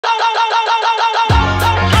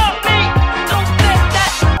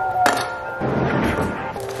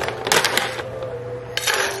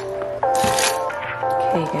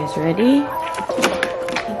guys ready?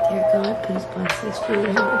 Dear God, please bless this food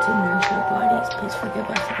and help it to nourish our bodies. Please forgive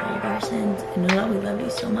us of all of our sins and know that we love you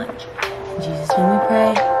so much. In Jesus' name we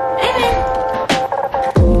pray. Amen.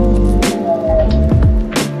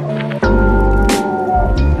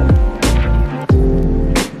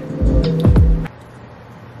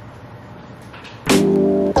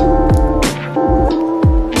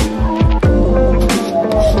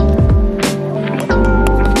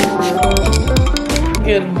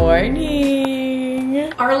 Good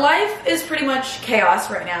morning. Our life is pretty much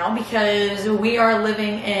chaos right now because we are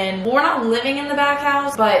living in, well, we're not living in the back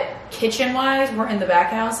house, but kitchen wise we're in the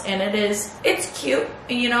back house, and it's cute,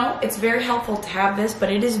 you know, it's very helpful to have this, but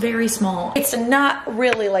it is very small. It's not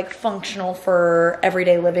really like functional for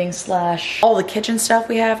everyday living slash all the kitchen stuff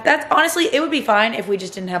we have. That's honestly, it would be fine if we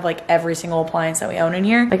just didn't have like every single appliance that we own in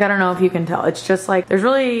here. Like, I don't know if you can tell, it's just like there's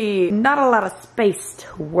really not a lot of space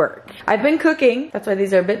to work. I've been cooking, that's why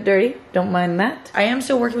these are a bit dirty, don't mind that. I am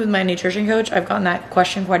still working with my nutrition coach. I've gotten that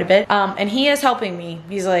question quite a bit, and he is helping me.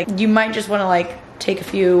 He's like, you might just want to like take a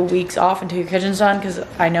few weeks off until your kitchen's done, because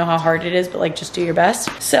I know how hard it is, but like just do your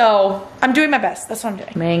best. So I'm doing my best. That's what I'm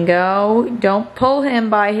doing. Mango, don't pull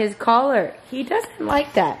him by his collar. He doesn't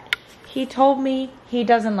like that. He told me he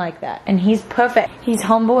doesn't like that, and he's perfect. He's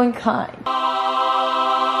humble and kind.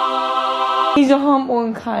 He's a humble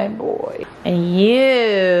and kind boy. And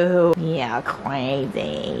you're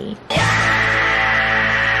crazy.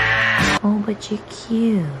 Oh, but you're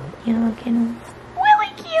cute. You're looking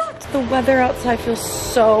really cute. The weather outside feels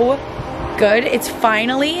so good. It's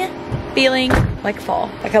finally feeling like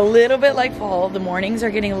fall. Like a little bit like fall. The mornings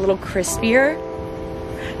are getting a little crispier.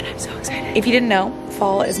 And I'm so excited. If you didn't know,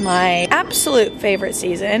 fall is my absolute favorite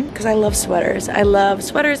season because I love sweaters. I love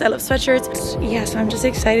sweaters, I love sweatshirts. Yeah, so I'm just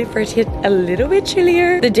excited for it to get a little bit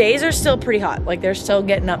chillier. The days are still pretty hot, like they're still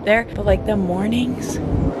getting up there, but like the mornings,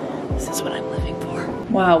 this is what I'm living for.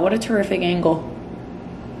 Wow, what a terrific angle.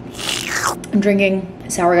 I'm drinking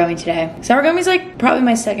sour gummy today. Sour gummy is like probably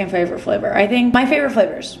my second favorite flavor. I think my favorite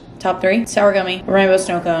flavors, top 3, sour gummy, rainbow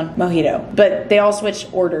snow cone, mojito. But they all switch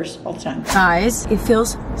orders all the time. Guys, it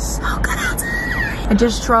feels so good outside. I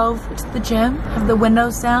just drove to the gym, have the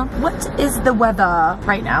windows down. What is the weather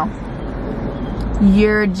right now?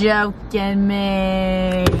 You're joking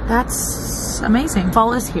me. That's amazing.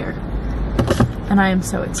 Fall is here. And I am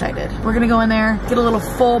so excited. We're gonna go in there, get a little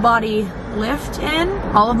full body lift in.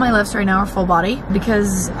 All of my lifts right now are full body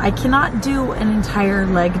because I cannot do an entire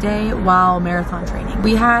leg day while marathon training.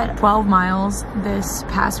 We had 12 miles this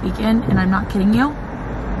past weekend, and I'm not kidding you,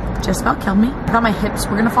 just about killed me. I thought my hips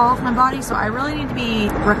were gonna fall off my body, so I really need to be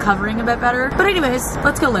recovering a bit better. But anyways,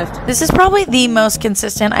 let's go lift. This is probably the most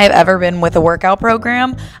consistent I've ever been with a workout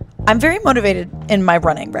program. I'm very motivated in my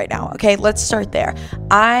running right now. Okay, let's start there.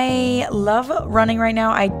 I love running right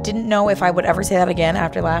now. I didn't know if I would ever say that again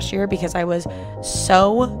after last year because I was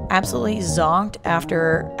so absolutely zonked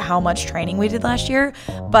after how much training we did last year.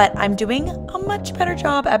 But I'm doing a much better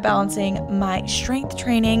job at balancing my strength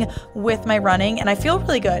training with my running, and I feel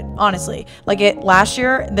really good, honestly. Like last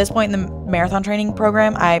year, at this point in the marathon training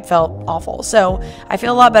program, I felt awful. So I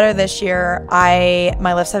feel a lot better this year.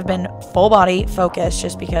 My lifts have been full body focused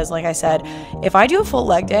just because, like I said, if I do a full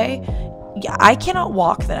leg day, I cannot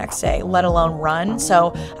walk the next day, let alone run.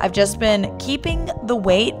 So I've just been keeping the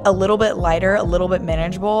weight a little bit lighter, a little bit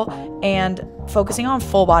manageable, and focusing on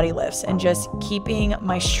full body lifts and just keeping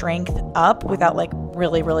my strength up without like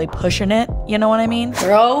really pushing it. You know what I mean?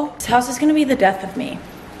 Bro, this house is gonna be the death of me.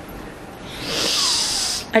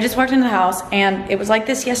 I just walked into the house and it was like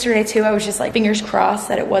this yesterday too. I was just like fingers crossed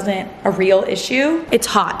that it wasn't a real issue. It's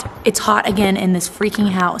hot. It's hot again in this freaking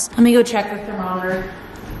house. Let me go check the thermometer.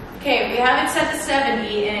 Okay, we have it set to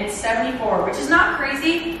 70 and it's 74, which is not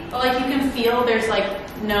crazy, but like you can feel there's like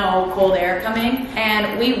no cold air coming.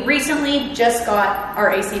 And we recently just got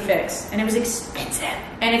our AC fixed and it was expensive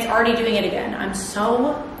and it's already doing it again. I'm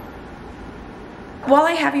so... While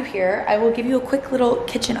I have you here, I will give you a quick little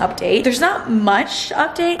kitchen update. There's not much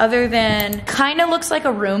update other than kind of looks like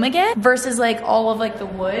a room again versus like all of like the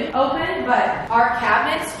wood open, but our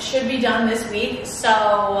cabinets should be done this week.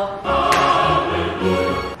 So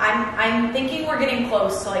I'm thinking we're getting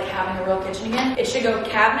close to like having a real kitchen again. It should go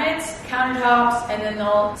cabinets, countertops, and then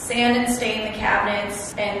they'll sand and stain the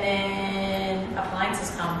cabinets, and then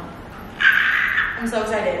appliances come. I'm so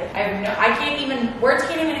excited. Words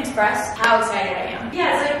can't even express how excited I am.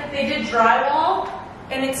 Yeah, it's like they did drywall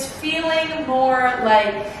and it's feeling more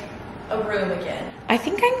like a room again. I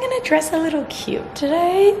think I'm gonna dress a little cute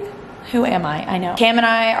today. Who am I? I know. Cam and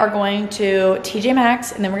I are going to TJ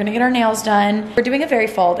Maxx and then we're gonna get our nails done. We're doing a very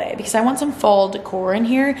fall day because I want some fall decor in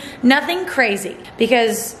here. Nothing crazy,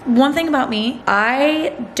 because one thing about me,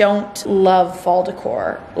 I don't love fall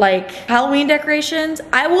decor. Like Halloween decorations,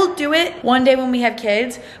 I will do it one day when we have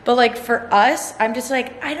kids, but like for us, I'm just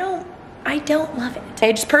like, I don't love it.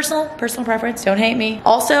 Okay, just personal preference, don't hate me.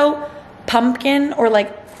 Also, pumpkin or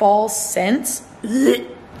like fall scents,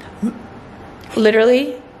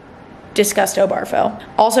 literally, disgusto barfo.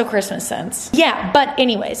 Also Christmas scents. Yeah, but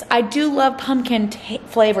anyways, I do love pumpkin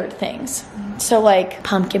flavored things. So like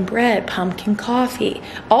pumpkin bread, pumpkin coffee,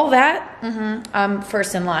 all that, I'm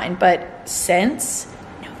first in line, but scents,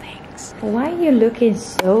 no thanks. Why are you looking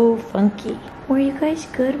so funky? Were you guys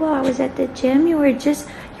good while I was at the gym? You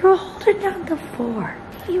were holding down the fort.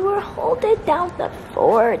 You were holding down the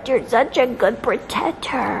fort. You're such a good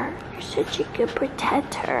protector. Such a good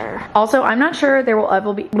protector. Also, I'm not sure there will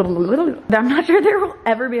ever be a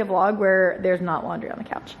vlog where there's not laundry on the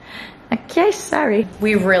couch. Okay, sorry.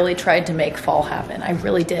 We really tried to make fall happen. I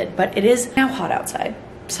really did, but it is now hot outside.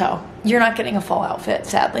 So you're not getting a fall outfit,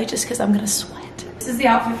 sadly, just because I'm gonna sweat. This is the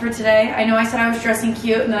outfit for today. I know I said I was dressing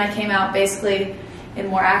cute and then I came out basically in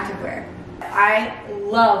more activewear. I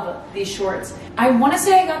love these shorts. I want to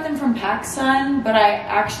say I got them from PacSun, but I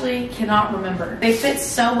actually cannot remember. They fit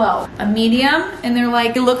so well. A medium, and they're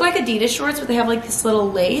like, they look like Adidas shorts, but they have like this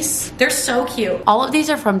little lace. They're so cute. All of these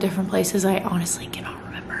are from different places. I honestly cannot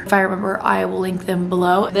remember. If I remember, I will link them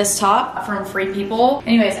below. This top from Free People.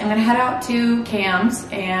 Anyways, I'm gonna head out to Cam's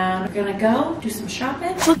and we're gonna go do some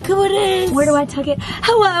shopping. Look who it is. Where do I tuck it?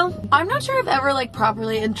 Hello. I'm not sure I've ever like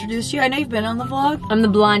properly introduced you. I know you've been on the vlog. I'm the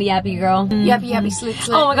blonde yappy girl. Yappy slick.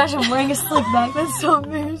 Oh my gosh, I'm wearing a slick back. That's so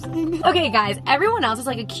embarrassing. Okay guys, everyone else is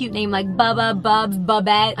like a cute name like Bubba, Bubs,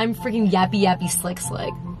 Bubette. I'm freaking yappy slick.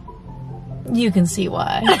 You can see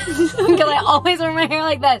why. Because I always wear my hair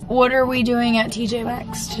like that. What are we doing at TJ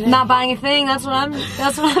Maxx today? Not buying a thing. That's what I'm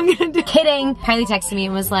gonna do. Kidding. Kylie texted me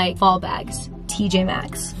and was like, fall bags, TJ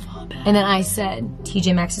Maxx. And then I said,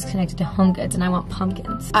 TJ Maxx is connected to Home Goods and I want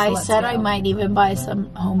pumpkins. So I said I might even buy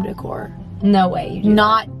some home decor. No way you do.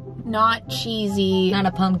 Not cheesy. Not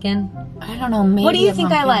a pumpkin. I don't know, maybe. What do you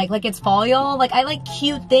think I like? Like it's fall, y'all? Like I like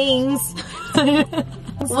cute things.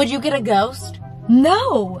 Would you get a ghost?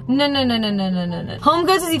 No. Home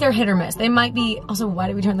Goods is either hit or miss. They might be. Also, why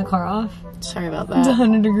did we turn the car off? Sorry about that. It's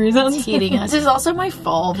 100 degrees outside. It's heating us. This is also my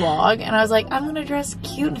fall vlog, and I was like, I'm gonna dress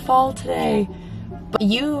cute in fall today. But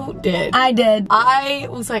you did. I did. I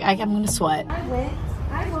was like, I'm gonna sweat. I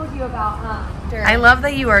told you about I love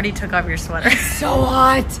that you already took off your sweater. It's so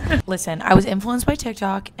hot. Listen, I was influenced by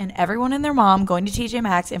TikTok and everyone and their mom going to TJ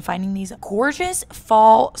Maxx and finding these gorgeous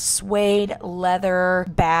fall suede leather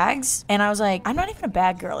bags. And I was like, I'm not even a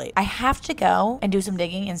bag girly. I have to go and do some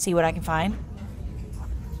digging and see what I can find.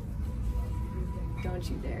 Don't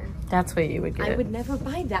you dare. That's what you would get. I would never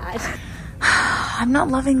buy that. I'm not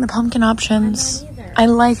loving the pumpkin options. I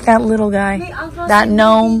like that little guy. That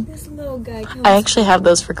gnome. This little guy. I actually have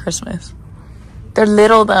those for Christmas. They're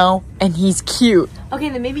little though, and he's cute. Okay,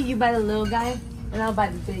 then maybe you buy the little guy, and I'll buy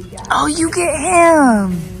the big guy. Oh, you get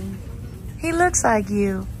him. He looks like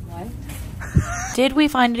you. What? Did we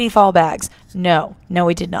find any fall bags? No,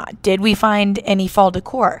 we did not. Did we find any fall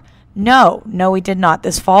decor? No, we did not.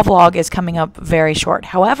 This fall vlog is coming up very short.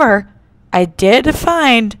 However, I did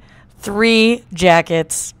find 3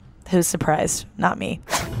 jackets. Who's surprised? Not me.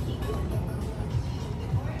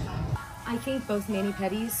 I think both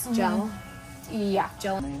mani-pedis, gel. Yeah.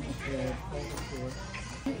 Gel.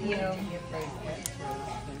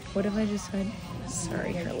 What if I just said,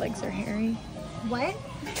 sorry, her legs are hairy? What?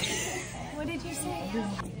 What did you say?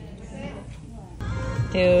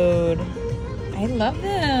 Dude, I love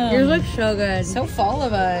them. Yours look so good. So fall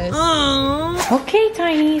of us. Aww. Okay,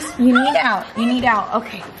 Tinies, you need out. You need out.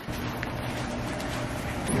 Okay.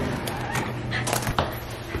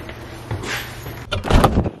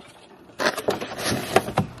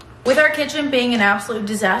 With our kitchen being an absolute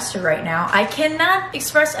disaster right now, I cannot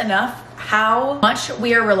express enough how much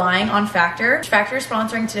we are relying on Factor. Factor is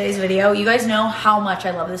sponsoring today's video. You guys know how much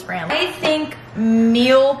I love this brand. I think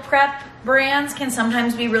meal prep brands can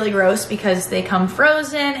sometimes be really gross because they come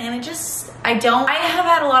frozen and it just, I have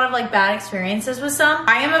had a lot of like bad experiences with some.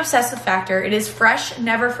 I am obsessed with Factor. It is fresh,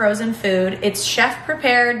 never frozen food. It's chef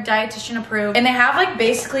prepared, dietitian approved, and they have like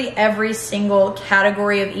basically every single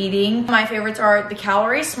category of eating. My favorites are the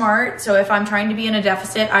Calorie Smart. So if I'm trying to be in a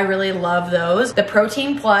deficit, I really love those. The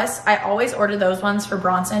Protein Plus, I always order those ones for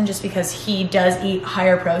Bronson just because he does eat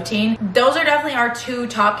higher protein. Those are definitely our 2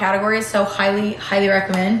 top categories, so highly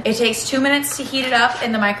recommend. It takes 2 minutes to heat it up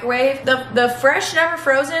in the microwave. The fresh, never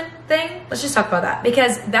frozen thing, let's just talk about that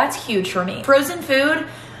because that's huge for me. Frozen food,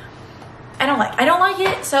 I don't like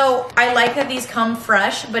it. So I like that these come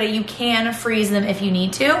fresh, but you can freeze them if you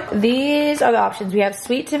need to. These are the options. We have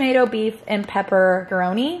sweet tomato, beef, and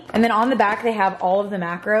pepperoni. And then on the back, they have all of the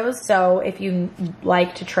macros. So if you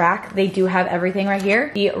like to track, they do have everything right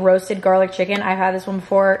here. The roasted garlic chicken, I've had this one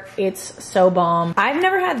before. It's so bomb. I've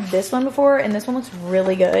never had this one before, and this one looks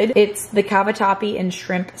really good. It's the cavatappi and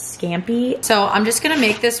shrimp scampi. So I'm just gonna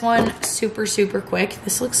make this one super, super quick.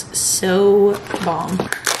 This looks so bomb.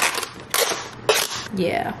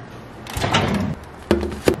 Yeah.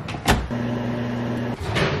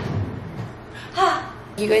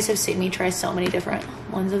 You guys have seen me try so many different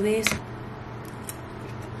ones of these.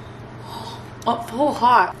 Oh, so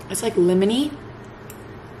hot. It's like lemony.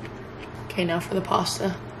 Okay, now for the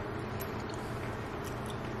pasta.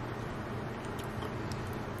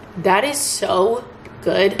 That is so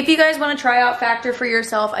good. If you guys want to try out Factor for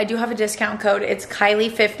yourself, I do have a discount code. It's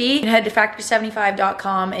Kylie50. You can head to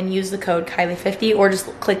factor75.com and use the code Kylie50 or just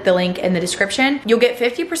click the link in the description. You'll get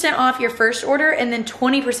 50% off your first order and then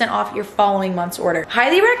 20% off your following month's order.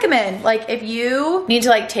 Highly recommend. Like if you need to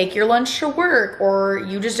like take your lunch to work or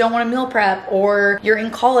you just don't want to meal prep or you're in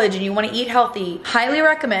college and you want to eat healthy, highly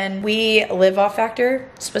recommend. We live off Factor.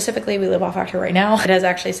 Specifically, we live off Factor right now. It has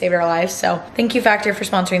actually saved our lives. So thank you Factor for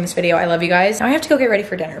sponsoring this video. I love you guys. Now I have to go get ready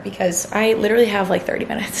for dinner because I literally have like 30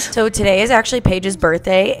 minutes. So today is actually Paige's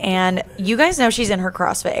birthday and you guys know she's in her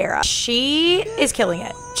CrossFit era. She is killing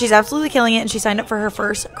it. She's absolutely killing it and she signed up for her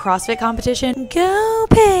first CrossFit competition. Go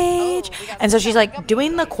Paige! And so she's like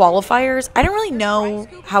doing the qualifiers. I don't really know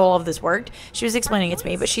how all of this worked. She was explaining it to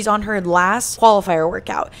me, but she's on her last qualifier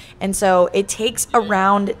workout. And so it takes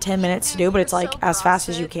around 10 minutes to do, but it's like as fast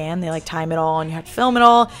as you can. They like time it all and you have to film it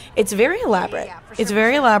all. It's very elaborate. It's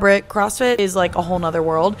very elaborate. CrossFit is like a whole nother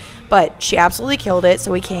world, but she absolutely killed it.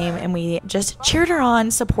 So we came and we just cheered her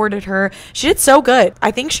on, supported her. She did so good.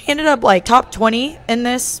 I think she ended up like top 20 in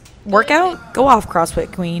this workout. Go off,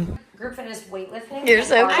 CrossFit queen. Group fitness weightlifting. You're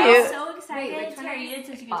so cute. I'm so excited. Tara, you did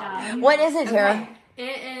such a good job. What is it, Tara? Okay.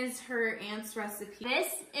 It is her aunt's recipe.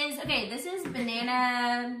 This is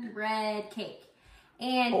banana bread cake.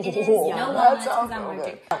 And it is no walnuts because I'm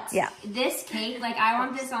allergic. Yeah. This cake, like I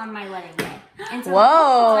want this on my wedding day. And so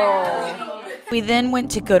Whoa. We then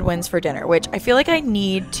went to Goodwin's for dinner, which I feel like I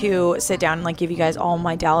need to sit down and like give you guys all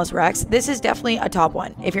my Dallas recs. This is definitely a top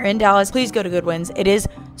one. If you're in Dallas, please go to Goodwin's. It is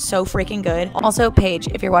so freaking good. Also, Paige,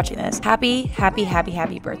 if you're watching this, happy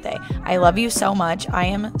birthday. I love you so much. I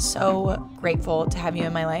am so grateful to have you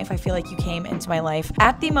in my life. I feel like you came into my life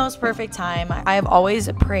at the most perfect time. I have always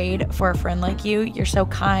prayed for a friend like you. You're so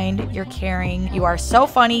kind, you're caring, you are so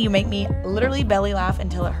funny. You make me literally belly laugh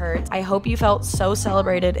until it hurts. I hope you felt so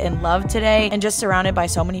celebrated and loved today and just surrounded by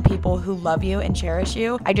so many people who love you and cherish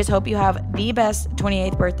you. I just hope you have the best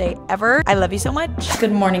 28th birthday ever. I love you so much.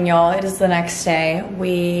 Good morning, y'all. It is the next day.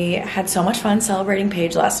 We had so much fun celebrating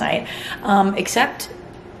Paige last night, except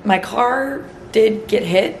my car did get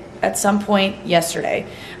hit at some point yesterday.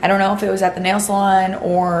 I don't know if it was at the nail salon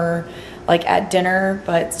or like at dinner,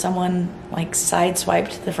 but someone like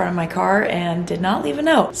sideswiped the front of my car and did not leave a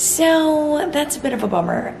note. So that's a bit of a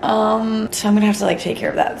bummer. So I'm gonna have to like take care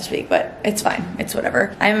of that this week, but it's fine. It's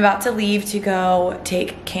whatever. I'm about to leave to go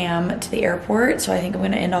take Cam to the airport. So I think I'm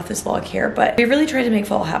gonna end off this vlog here, but we really tried to make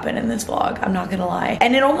fall happen in this vlog. I'm not gonna lie.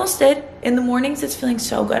 And it almost did. In the mornings, it's feeling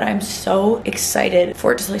so good. I'm so excited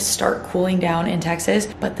for it to like start cooling down in Texas,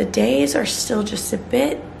 but the days are still just a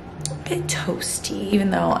bit toasty,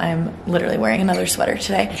 even though I'm literally wearing another sweater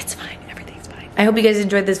today. It's fine. Everything's fine. I hope you guys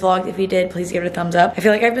enjoyed this vlog. If you did, please give it a thumbs up. I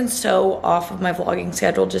feel like I've been so off of my vlogging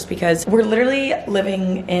schedule just because we're literally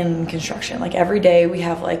living in construction. Like every day we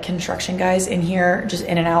have like construction guys in here just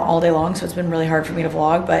in and out all day long. So it's been really hard for me to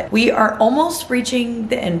vlog, but we are almost reaching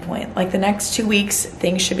the end point. Like the next 2 weeks,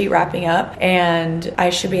 things should be wrapping up and I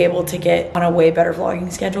should be able to get on a way better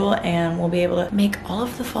vlogging schedule and we'll be able to make all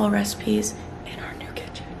of the fall recipes in our new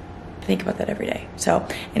kitchen. Think about that every day. So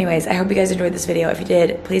anyways, I hope you guys enjoyed this video. If you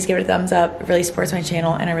did, please give it a thumbs up. It really supports my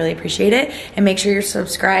channel and I really appreciate it. And make sure you're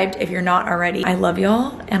subscribed if you're not already. I love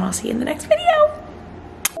y'all and I'll see you in the next video.